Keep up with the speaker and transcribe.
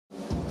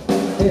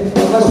Nee,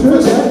 das Schöne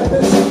ist,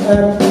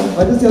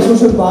 weil das ist ja so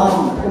schön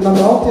warm und man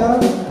braucht ja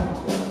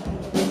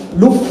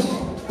Luft.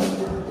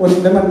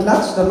 Und wenn man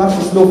klatscht, dann macht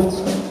es Luft,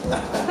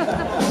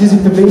 die sich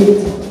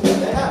bewegt.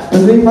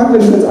 Deswegen fangen wir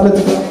das jetzt alle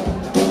zusammen.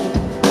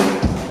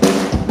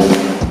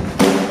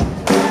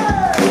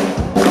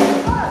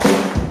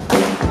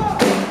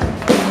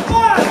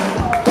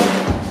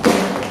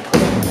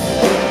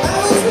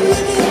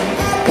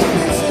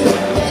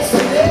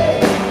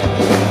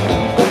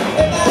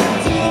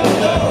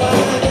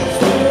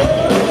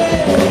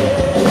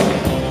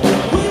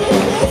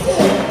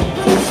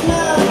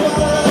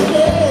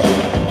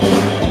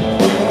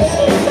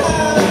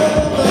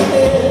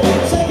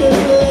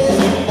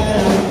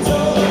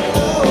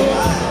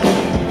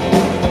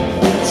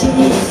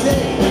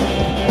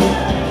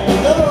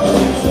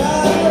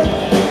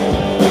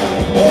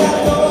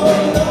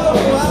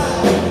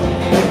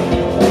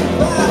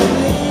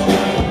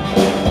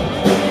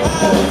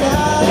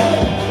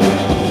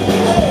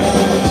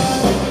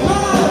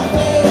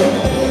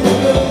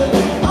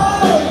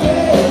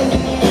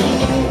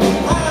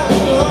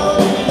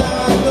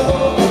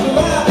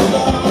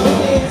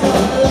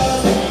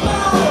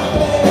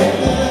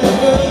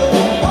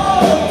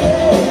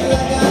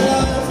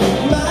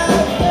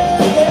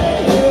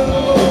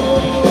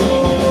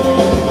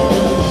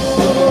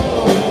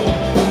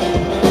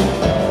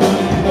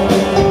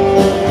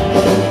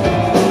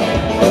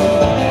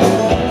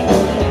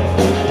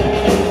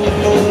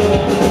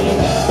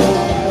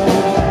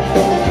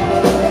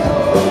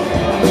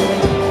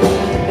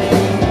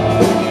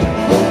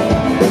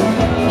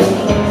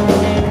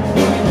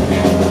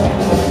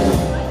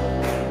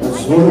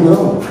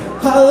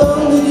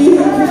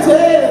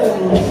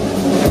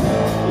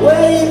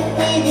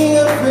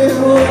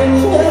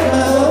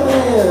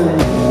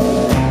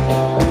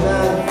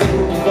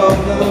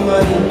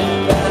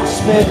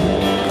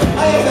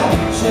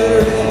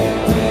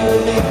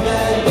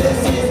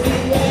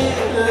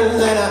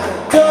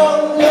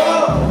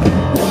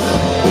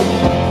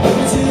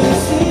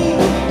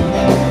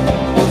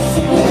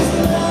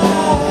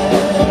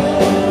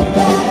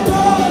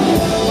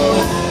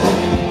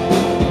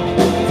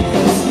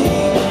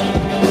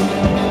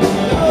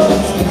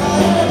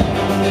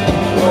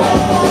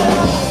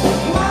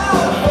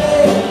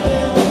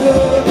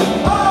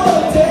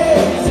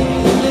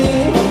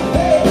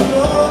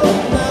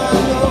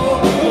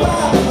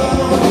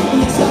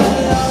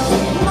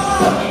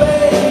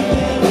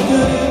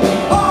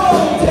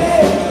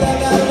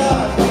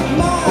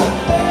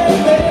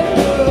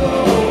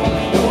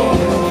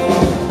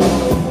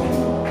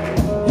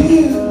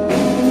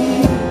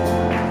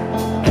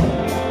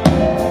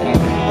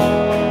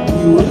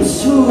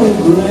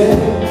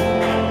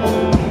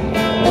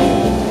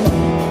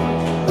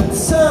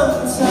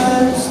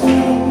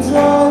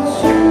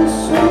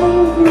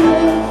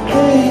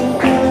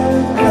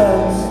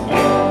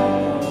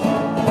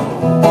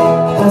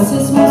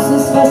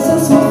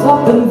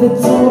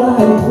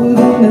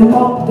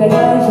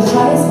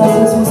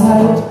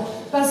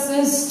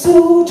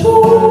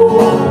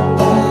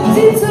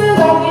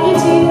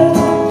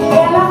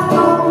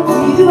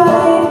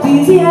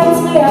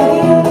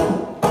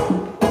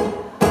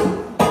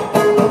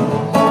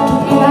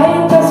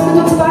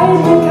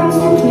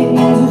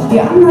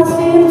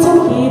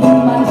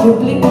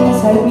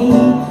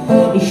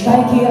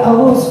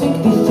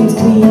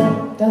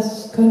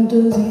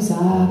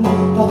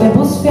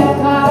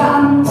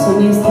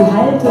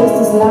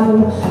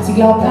 Sie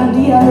glaubt an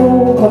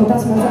Dialog und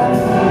dass man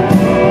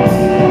sagt